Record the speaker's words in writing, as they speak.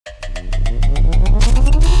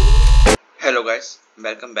Hello guys,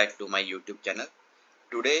 welcome back to my YouTube channel.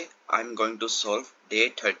 Today I'm going to solve day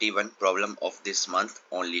 31 problem of this month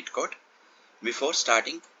on LeetCode. Before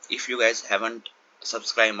starting, if you guys haven't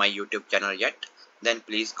subscribed my YouTube channel yet, then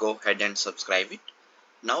please go ahead and subscribe it.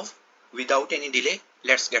 Now, without any delay,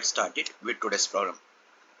 let's get started with today's problem.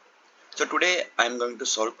 So today I'm going to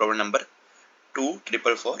solve problem number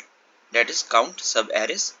 2444, that is count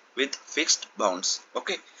subarrays with fixed bounds.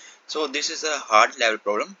 Okay, so this is a hard level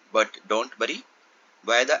problem, but don't worry.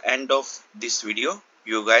 By the end of this video,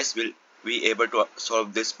 you guys will be able to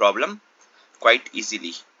solve this problem quite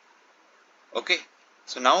easily. Okay,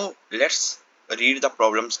 so now let's read the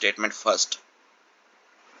problem statement first.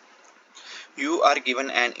 You are given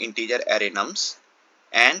an integer array nums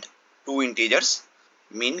and two integers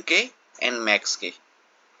min k and max k.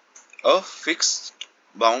 A fixed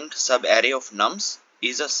bound subarray of nums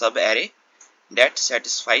is a subarray that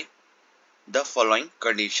satisfies the following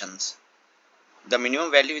conditions. The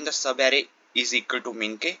minimum value in the subarray is equal to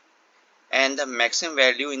min k, and the maximum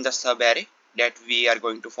value in the subarray that we are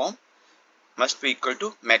going to form must be equal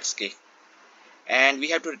to max k. And we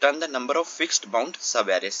have to return the number of fixed bound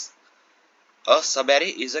subarrays. A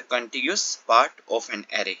subarray is a contiguous part of an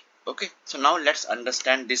array. Okay, so now let's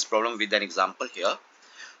understand this problem with an example here.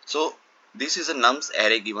 So this is a nums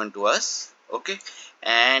array given to us. Okay,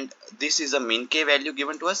 and this is a min k value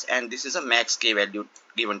given to us, and this is a max k value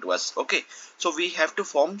given to us. Okay, so we have to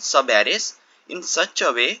form subarrays in such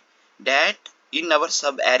a way that in our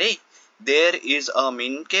subarray there is a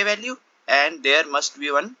min k value and there must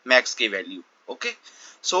be one max k value. Okay,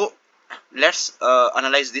 so let's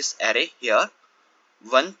analyze this array here.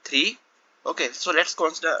 1 3. Okay, so let's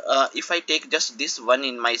consider if I take just this one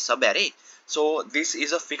in my subarray, so this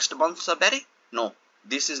is a fixed bound subarray. No,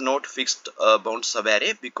 this is not fixed bound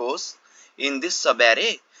subarray, because in this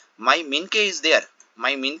subarray my min k is there,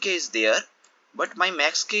 but my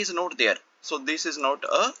max k is not there. So this is not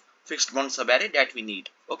a fixed bound subarray that we need.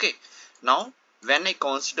 Okay, now when I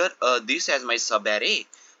consider this as my subarray,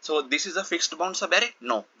 so this is a fixed bound subarray.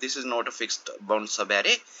 No, this is not a fixed bound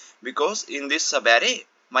subarray, because in this subarray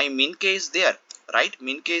my min k is there, right?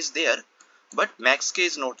 Min k is there, but max k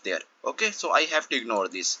is not there. Okay, so I have to ignore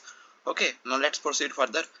this. Okay, now let's proceed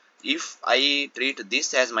further. If I treat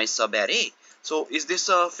this as my subarray, so is this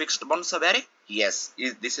a fixed bound subarray? Yes,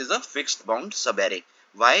 this is a fixed bound subarray.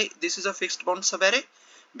 Why this is a fixed bound subarray?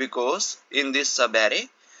 Because in this subarray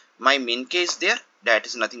my min k is there, that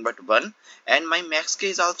is nothing but 1, and my max k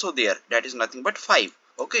is also there, that is nothing but 5.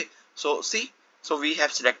 Okay, so see, so we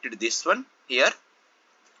have selected this one here.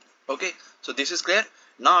 Okay, so this is clear.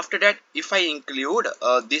 Now after that, if I include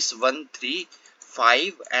this 1 3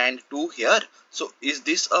 5 and 2 here, so is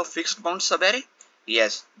this a fixed bound subarray?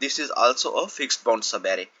 Yes, this is also a fixed bound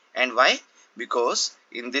subarray. And why? Because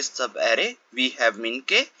in this subarray we have min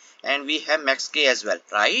k and we have max k as well,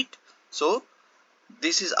 right? So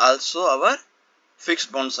this is also our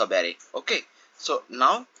fixed bound subarray. Okay, so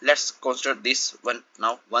now let's consider this one.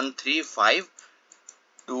 Now 1 3 5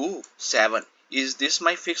 2 7. Is this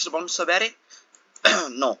my fixed bound subarray?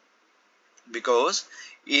 No, because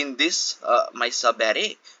in this my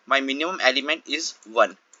subarray my minimum element is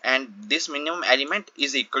 1, and this minimum element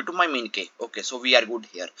is equal to my min k. Okay, so we are good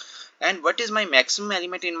here. And what is my maximum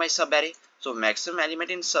element in my subarray? So maximum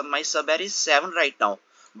element in my subarray is 7 right now,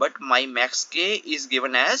 but my max k is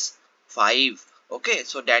given as 5. Okay,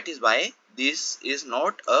 so that is why this is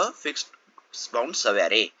not a fixed bound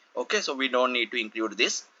subarray. Okay, so we don't need to include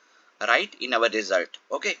this right in our result.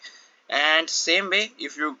 Okay, and same way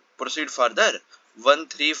if you proceed further, 1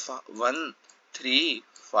 3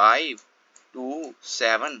 5 2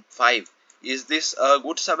 7 5, is this a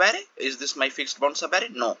good subarray? Is this my fixed bound subarray?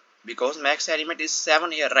 No, because max element is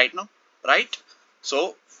 7 here right now, right?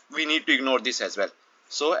 So we need to ignore this as well.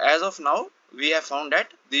 So as of now we have found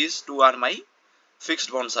that these two are my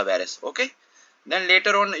fixed bound subarrays. Okay, then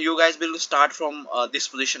later on you guys will start from this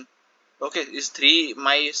position. Okay, is 3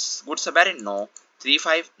 my good subarray? No. 3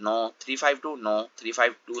 5? No. 3 5 2? No. 3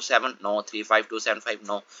 5 2 7? No. 3 5 2 7 5?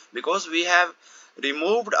 No. Because we have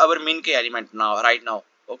removed our min k element now, right now.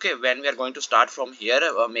 Okay, when we are going to start from here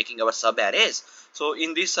making our subarrays. So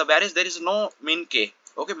in these subarrays there is no min k.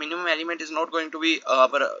 Okay, minimum element is not going to be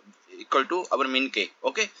equal to our min k.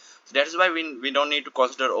 Okay, so that is why we don't need to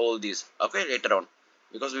consider all these. Okay, later on,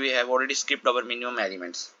 because we have already skipped our minimum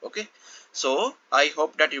elements. Okay, so I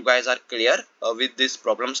hope that you guys are clear with this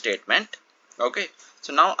problem statement. Okay,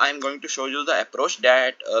 so now I am going to show you the approach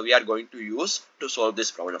that we are going to use to solve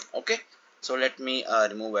this problem. Okay, so let me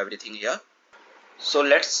remove everything here. So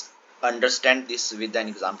let's understand this with an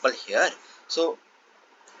example here. So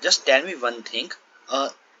just tell me one thing,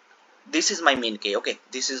 this is my min k. Okay,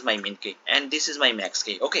 this is my min k and this is my max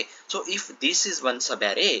k. Okay, so if this is one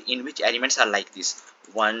subarray in which elements are like this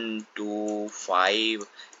 1 2 5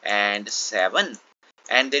 and 7,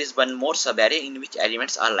 and there is one more subarray in which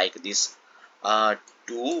elements are like this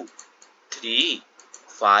 2 3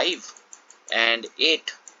 5 and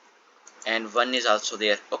 8, and 1 is also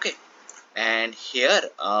there. Okay, and here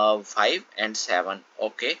 5 and 7.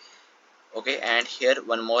 Okay, okay, and here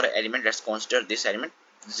one more element. Let's consider this element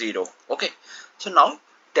 0. Okay, so now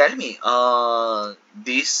tell me,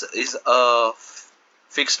 this is a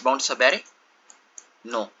fixed bound subarray?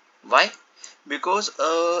 No. Why? Because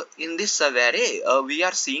in this subarray we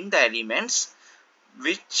are seeing the elements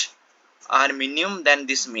which are minimum than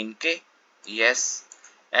this min k. Yes,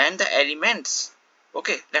 and the elements,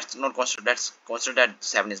 okay, let's not consider, let's consider that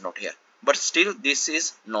 7 is not here, but still this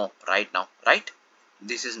is no right now, right?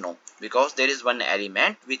 This is no because there is one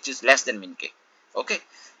element which is less than min k. Okay,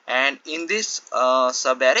 and in this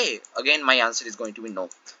subarray again my answer is going to be no,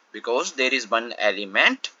 because there is one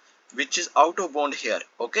element which is out of bound here.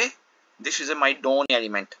 Okay, this is my don't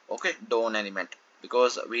element. Okay, don't element,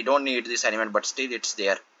 because we don't need this element but still it's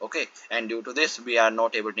there. Okay, and due to this we are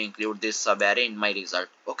not able to include this subarray in my result.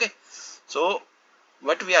 Okay, so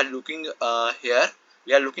what we are looking here,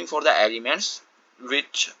 we are looking for the elements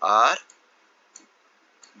which are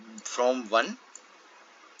from 1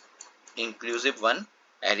 inclusive 1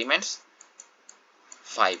 elements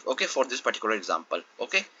 5. Okay, for this particular example.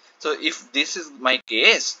 Okay, so if this is my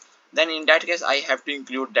case, then in that case I have to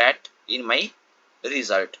include that in my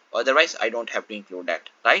result, otherwise I don't have to include that,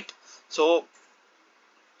 right? So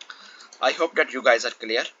I hope that you guys are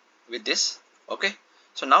clear with this. Okay,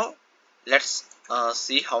 so now let's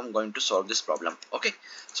see how I'm going to solve this problem. Okay,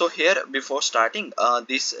 so here before starting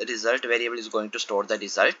this result variable is going to store the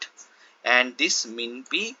result, and this min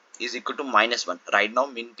p is equal to -1. Right now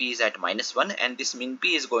min p is at -1, and this min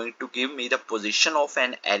p is going to give me the position of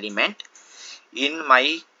an element in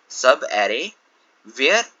my sub array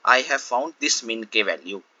where I have found this min k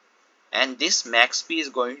value, and this max p is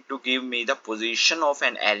going to give me the position of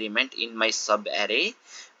an element in my sub array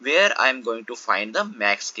where I am going to find the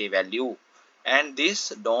max k value. And this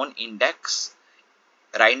don index,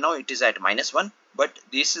 right now it is at -1, but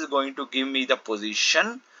this is going to give me the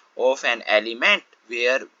position of an element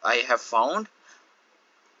where I have found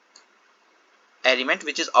element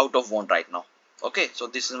which is out of bound right now. Okay, so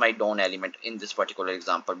this is my don element in this particular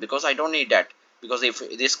example, because I don't need that, because if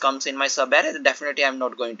this comes in my sub array then definitely I'm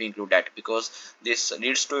not going to include that, because this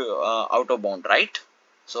leads to out of bound, right?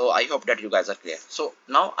 So I hope that you guys are clear. So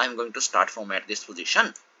now I'm going to start from at this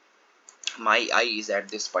position. My I is at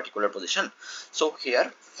this particular position. So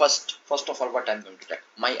here first of all what I'm going to check,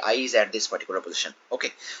 my I is at this particular position.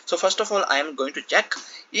 Okay, so first of all I am going to check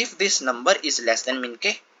if this number is less than min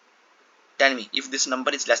k. Tell me if this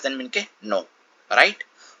number is less than min k. No, right?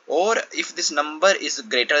 Or if this number is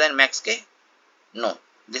greater than max k. No,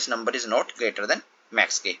 this number is not greater than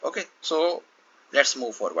max k. Okay, so let's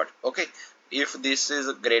move forward. Okay, if this is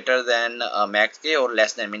greater than max k or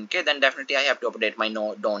less than min k, then definitely I have to update my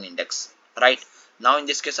don index, right? Now in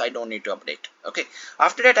this case I don't need to update. Okay,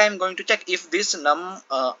 after that I am going to check if this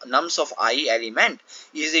nums of I element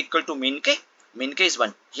is equal to min k. Min k is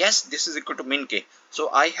 1. Yes, this is equal to min k, so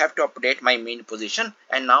I have to update my min position,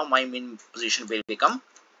 and now my min position will become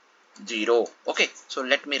 0. Okay, so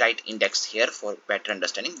let me write index here for better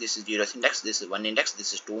understanding. This is 0 index, this is 1 index,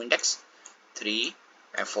 this is 2 index, 3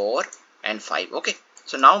 and 4 and 5. Okay,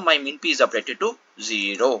 so now my min p is updated to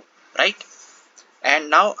 0, right? And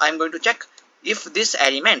now I'm going to check if this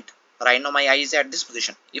element, right now my I is at this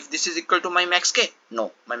position, if this is equal to my max k.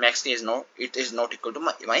 No, my max k is no, it is not equal to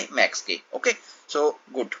my max k. Okay, so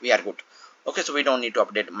good, we are good. Okay, so we don't need to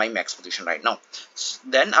update my max position right now.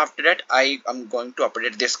 Then after that I am going to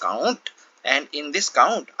update this count, and in this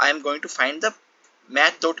count I am going to find the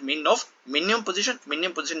math.min of minimum position.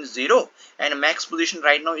 Minimum position is 0 and max position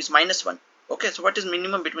right now is -1. Okay, so what is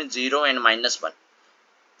minimum between 0 and -1?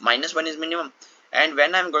 -1 is minimum, and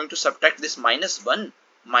when I'm going to subtract this -1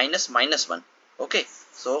 minus -1, okay,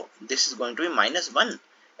 so this is going to be -1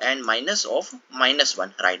 and minus of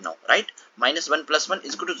 -1 right now, right? -1 plus 1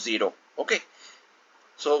 is equal to 0. Okay,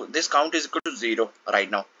 so this count is equal to 0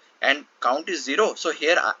 right now, and count is 0. So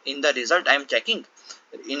here in the result I am checking,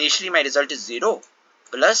 initially my result is 0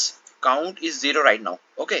 plus count is 0 right now.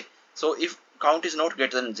 Okay, so if count is not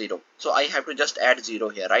greater than 0, so I have to just add 0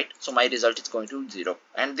 here, right? So my result is going to be 0,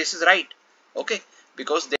 and this is right. Okay,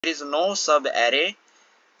 because there is no sub array,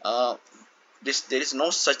 there is no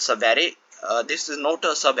such sub array. This is not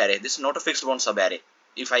a sub array, this is not a fixed bound sub array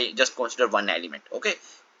if I just consider one element. Okay,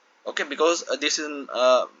 okay, because this is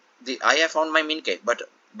I have found my min k, but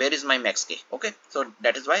where is my max k? Okay, so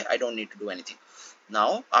that is why I don't need to do anything.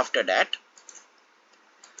 Now after that,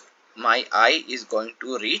 my I is going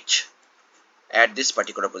to reach at this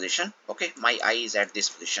particular position. Okay, my I is at this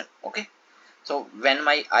position. Okay, so when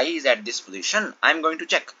my I is at this position, I'm going to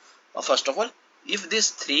check first of all if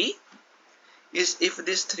this 3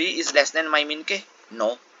 is less than my min k.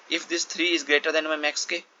 No. If this 3 is greater than my max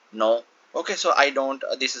k. No. Okay, so I don't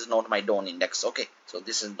this is not my down index. Okay, so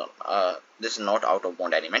this is not out of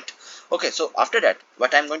bound element. Okay, so after that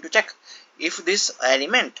what I'm going to check, if this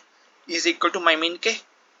element is equal to my min k.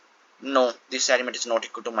 No, this element is not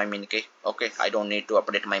equal to my min k. Okay, I don't need to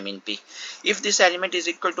update my min p. If this element is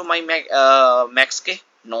equal to my max k.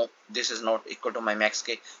 No, this is not equal to my max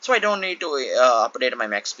k, so I don't need to update my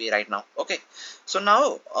max p right now. Okay, so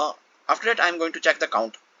now after that I'm going to check the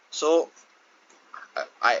count. So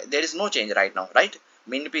there is no change right now, right?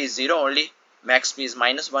 Min p is 0 only, max p is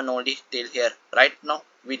 -1 only till here. Right now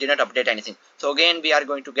we did not update anything, so again we are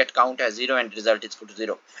going to get count as 0 and result is equal to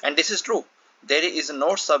 0, and this is true. There is no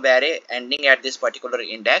subarray ending at this particular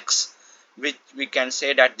index, which we can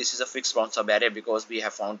say that this is a fixed bound subarray, because we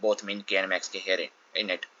have found both min k and max k here in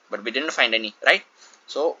it, but we didn't find any, right?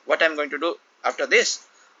 So what I'm going to do after this,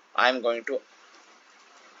 I'm going to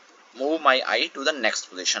move my I to the next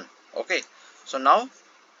position. Okay, so now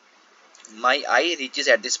my I reaches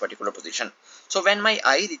at this particular position. So when my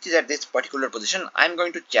I reaches at this particular position, I'm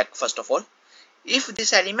going to check first of all if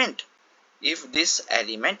this element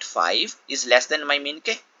 5 is less than my min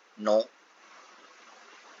k. No.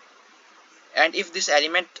 And if this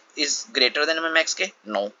element is greater than my max k.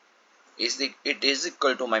 No. It is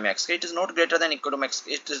equal to my max k. It is not greater than equal to max.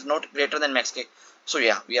 It is not greater than max k. So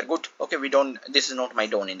yeah, we are good. Okay, this is not my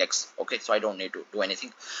down index. Okay, so I don't need to do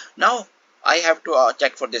anything. Now I have to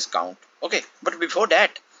check for this count. Okay, but before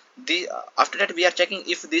that, after that we are checking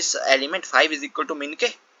if this element 5 is equal to min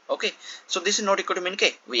k. Okay, so this is not equal to min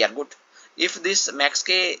k. We are good. If this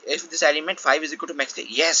element 5 is equal to max k,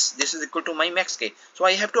 yes, this is equal to my max k. So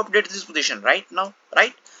I have to update this position right now,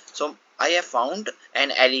 right? So I have found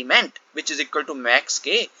an element which is equal to max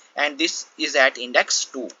k, and this is at index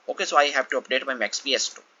 2. Okay, so I have to update my max p as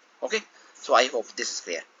 2. Okay, so I hope this is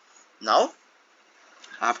clear. Now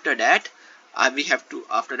after that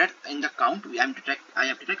after that in the count I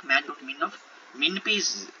have to check max.min of min p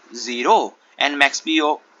is 0 and max p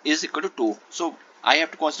is equal to 2. So I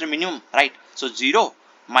have to consider minimum, right? So 0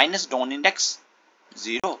 minus down index,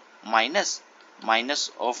 0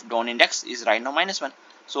 minus of down index is right now -1.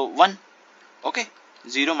 So 1. Okay,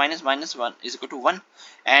 0 minus -1 is equal to 1,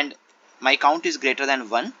 and my count is greater than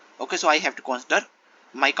 1. Okay, so I have to consider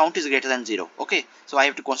my count is greater than 0. Okay, so I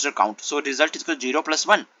have to consider count. So result is equal to 0 plus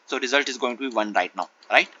 1. So result is going to be 1 right now,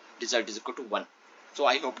 right? Result is equal to 1. So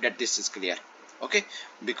I hope that this is clear. Okay,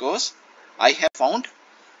 because I have found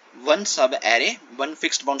one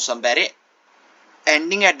fixed bound subarray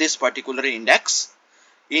ending at this particular index,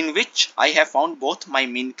 in which I have found both my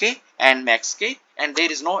min k and max k, and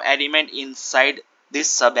there is no element inside this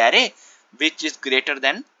subarray which is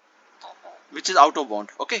out of bound.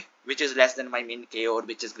 Okay, which is less than my min k or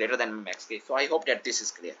which is greater than my max k. So I hope that this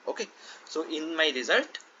is clear. Okay, so in my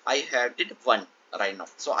result I have did 1 right now.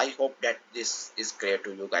 So I hope that this is clear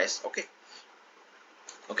to you guys. Okay,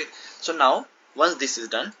 so now once this is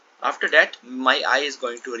done, after that my I is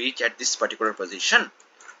going to reach at this particular position.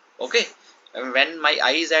 Okay, and when my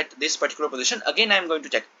I is at this particular position, again I am going to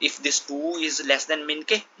check if this 2 is less than min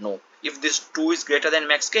k. No. If this 2 is greater than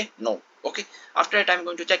max k. No. Okay, after that I am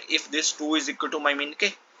going to check if this 2 is equal to my min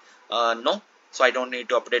k. No, so I don't need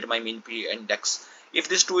to update my min p index. If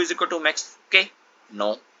this 2 is equal to max k.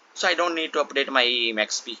 No, so I don't need to update my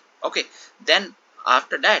max p. Okay, then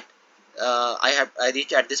after that I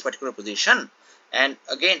reach at this particular position, and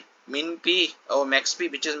again min p or max p,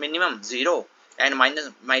 which is minimum, 0, and minus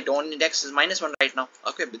my down index is -1 right now.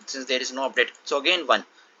 Okay, but since there is no update, so again 1.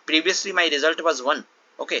 Previously my result was 1.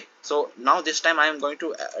 Okay, so now this time I am going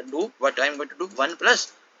to do what I am going to do, 1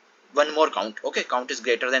 plus one more count. Okay, count is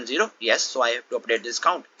greater than 0. Yes, so I have to update this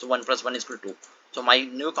count. So 1 plus 1 is equal to 2. So my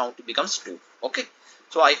new count becomes 2. Okay,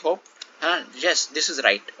 so I hope yes, this is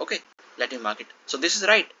right. Okay, let me mark it. So this is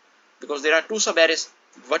right, because there are two subarrays.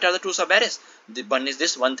 What are the two subarrays? The one is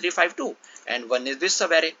this 1352, and one is this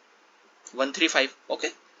subarray 135.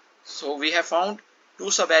 Okay, so we have found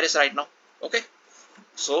two subarrays right now. Okay,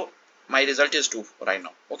 so my result is 2 right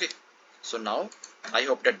now. Okay, so now I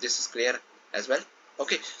hope that this is clear as well.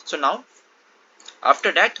 Okay, so now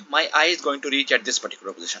after that my I is going to reach at this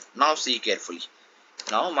particular position. Now see carefully.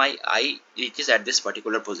 Now my I reaches at this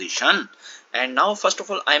particular position, and now first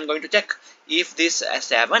of all I am going to check if this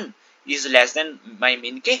 7 is less than my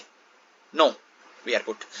min k. No, we are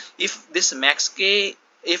good. If this max k,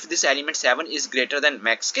 if this element 7 is greater than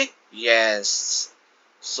max k, yes.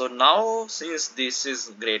 So now since this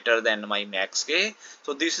is greater than my max k,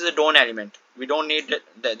 so this is a don't element. We don't need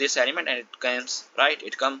this element, and it comes, right?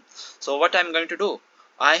 It comes. So what I'm going to do,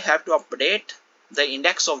 I have to update the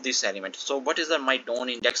index of this element. So what is the my don't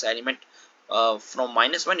index element? From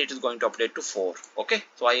 -1 it is going to update to 4. Okay,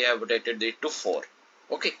 so I have updated it to 4.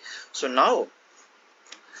 Okay, so now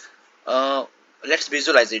uh, let's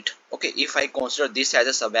visualize it. Okay, if I consider this as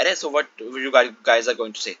a subarray, so what you guys are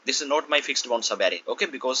going to say, this is not my fixed bound subarray. Okay,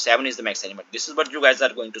 because 7 is the max element. This is what you guys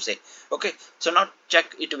are going to say. Okay, so now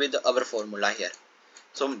check it with our formula here.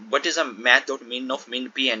 So what is a math dot min of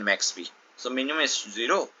min p and max p? So minimum is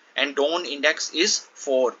 0 and don't index is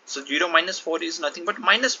 4. So 0 minus 4 is nothing but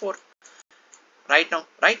 -4 right now,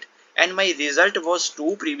 right? And my result was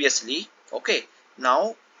 2 previously. Okay,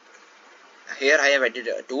 now here I have added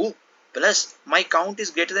 2 plus my count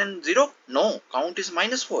is greater than 0. No, count is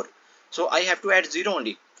 -4. So I have to add 0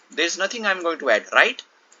 only. There is nothing I am going to add, right?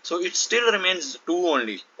 So it still remains 2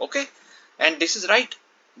 only. Okay, and this is right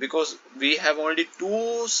because we have only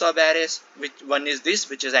 2 subarrays, which one is this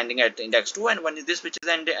which is ending at index 2 and one is this which is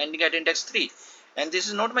ending at index 3, and this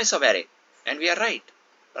is not my subarray, and we are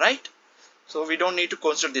right? So we don't need to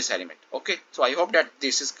consider this element. Okay, so I hope that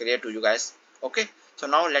this is clear to you guys. Okay, so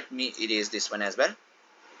now let me erase this one as well.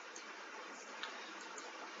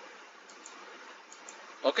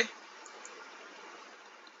 Okay,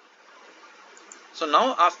 so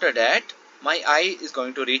now after that my eye is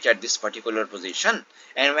going to reach at this particular position,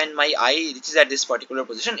 and when my eye reaches at this particular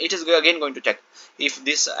position, it is again going to check if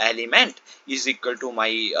this element is equal to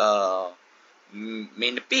my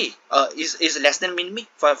min p, is less than min p.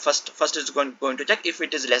 First is going to check if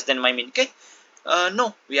it is less than my min k.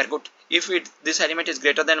 No, we are good. If this element is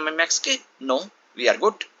greater than my max k, no, we are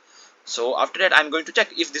good. So after that I'm going to check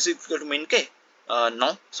if this is equal to min k.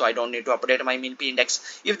 No, so I don't need to update my min p index.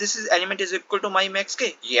 If this element is equal to my max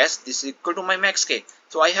k, yes, this is equal to my max k,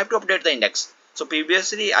 so I have to update the index. So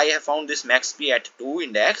previously I have found this max p at 2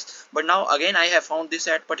 index, but now again I have found this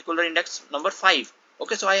at particular index number 5.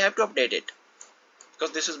 Okay, so I have to update it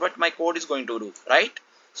because this is what my code is going to do, right?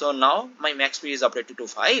 So now my max p is updated to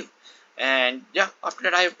 5, and yeah, after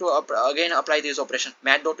that I have to again apply this operation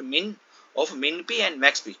mat.min of min p and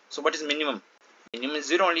max p. So what is minimum? Minimum is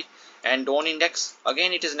 0 only, and don't index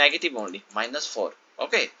again it is negative only, -4.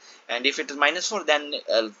 Okay, and if it is -4, then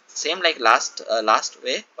same like last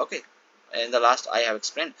way. Okay, in the last I have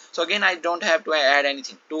explained. So again I don't have to add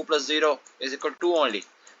anything. 2 plus 0 is equal to 2 only,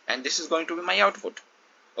 and this is going to be my output.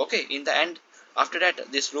 Okay, in the end, after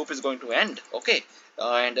that this loop is going to end. Okay,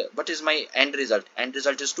 and what is my end result? End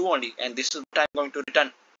result is 2 only, and this is what I'm going to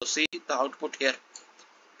return. So see the output here.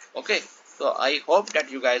 Okay, so I hope that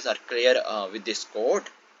you guys are clear with this code,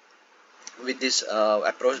 with this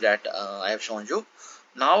approach that I have shown you.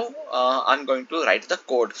 Now I'm going to write the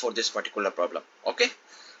code for this particular problem. Okay,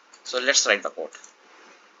 so let's write the code.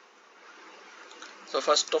 So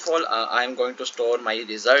first of all I'm going to store my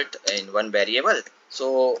result in one variable,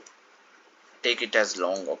 so take it as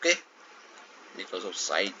long. Okay, because of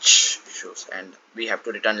size issues, and we have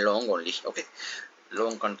to return long only. Okay,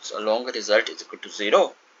 long result is equal to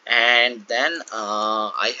 0, and then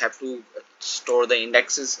I have to store the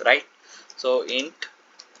indexes, right? So int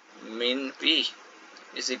min p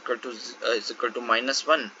is equal to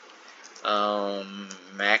 -1,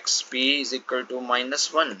 max p is equal to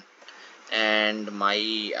 -1, and my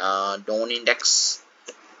don't index,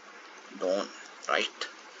 don't, right,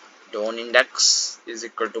 don't index is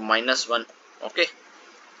equal to -1. Okay,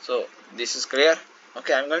 so this is clear.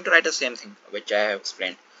 Okay, I'm going to write the same thing which I have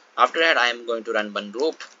explained. After that I am going to run one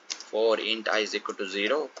loop for int I is equal to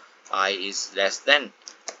 0, I is less than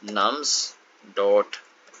nums dot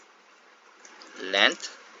length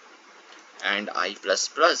and I plus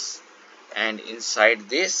plus, and inside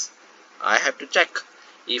this I have to check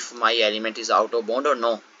if my element is out of bound or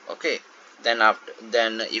no. Okay, then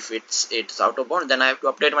if it's out of bound, then I have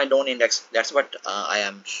to update my don't index. That's what I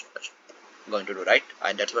am going to do, right?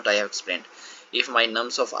 That's what I have explained. If my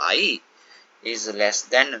nums of I is less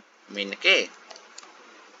than min k,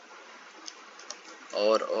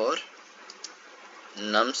 or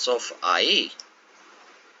nums of I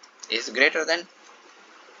is greater than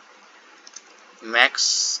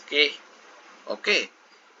max k. Okay,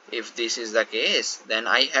 if this is the case, then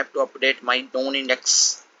I have to update my don't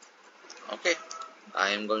index. Okay,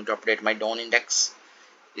 I am going to update my don't index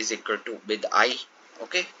is equal to with I.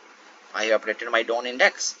 Okay, I have updated my don't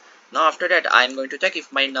index. Now after that I am going to check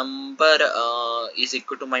if my number is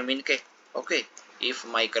equal to my min k. Okay, if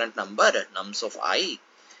my current number nums of I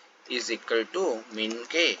is equal to min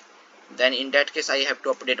k, then in that case I have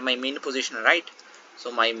to update my min position, right?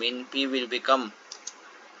 So my min p will become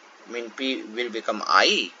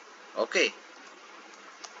I. Okay,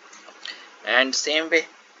 and same way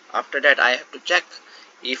after that I have to check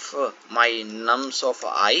if my nums of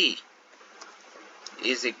I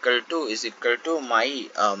is equal to my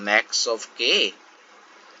max of k.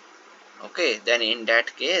 Okay, then in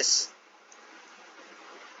that case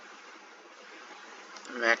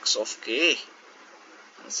max of k,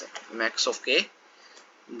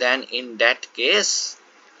 then in that case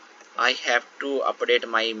I have to update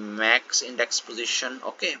my max index position.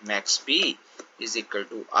 Okay, max p is equal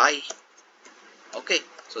to I. Okay,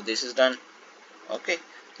 so this is done. Okay,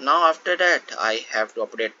 now after that I have to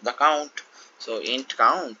update the count. So int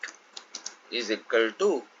count is equal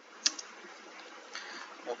to,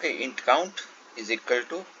 okay, int count is equal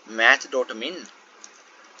to math.min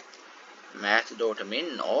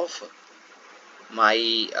of my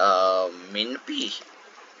min p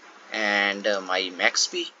and my max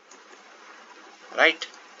p, right?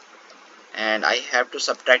 And I have to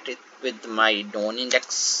subtract it with my don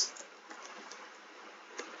idx.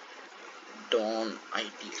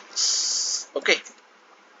 Okay,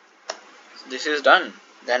 so this is done.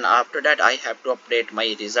 Then after that I have to update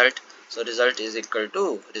my result. So result is equal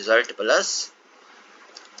to result plus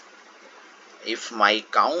if my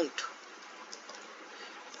count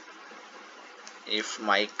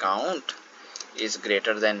is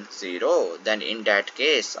greater than 0, then in that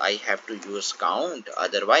case I have to use count.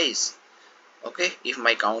 Otherwise, okay, if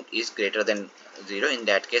my count is greater than 0, in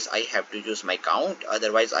that case I have to use my count.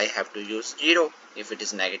 Otherwise I have to use 0 if it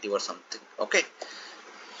is negative or something. Okay,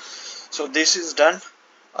 so this is done.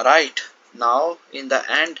 Right, now in the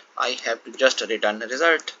end I have to just return the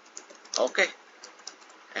result. Okay,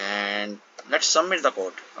 and let's submit the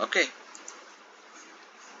code. Okay,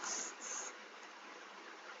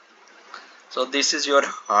 so this is your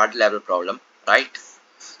hard level problem, right?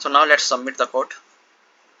 So now let's submit the code.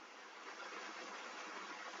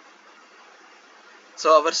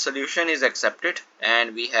 So our solution is accepted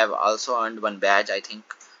and we have also earned one badge, I think,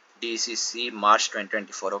 DCC March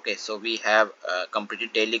 2024. Okay, so we have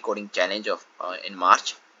completed daily coding challenge of in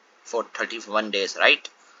March for 31 days, right?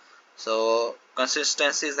 So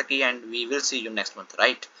consistency is the key and we will see you next month,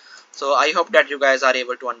 right? So I hope that you guys are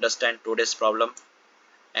able to understand today's problem,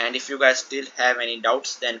 and if you guys still have any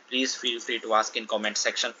doubts, then please feel free to ask in comment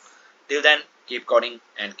section. Till then, keep coding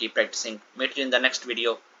and keep practicing. Meet you in the next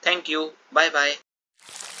video. Thank you. Bye bye.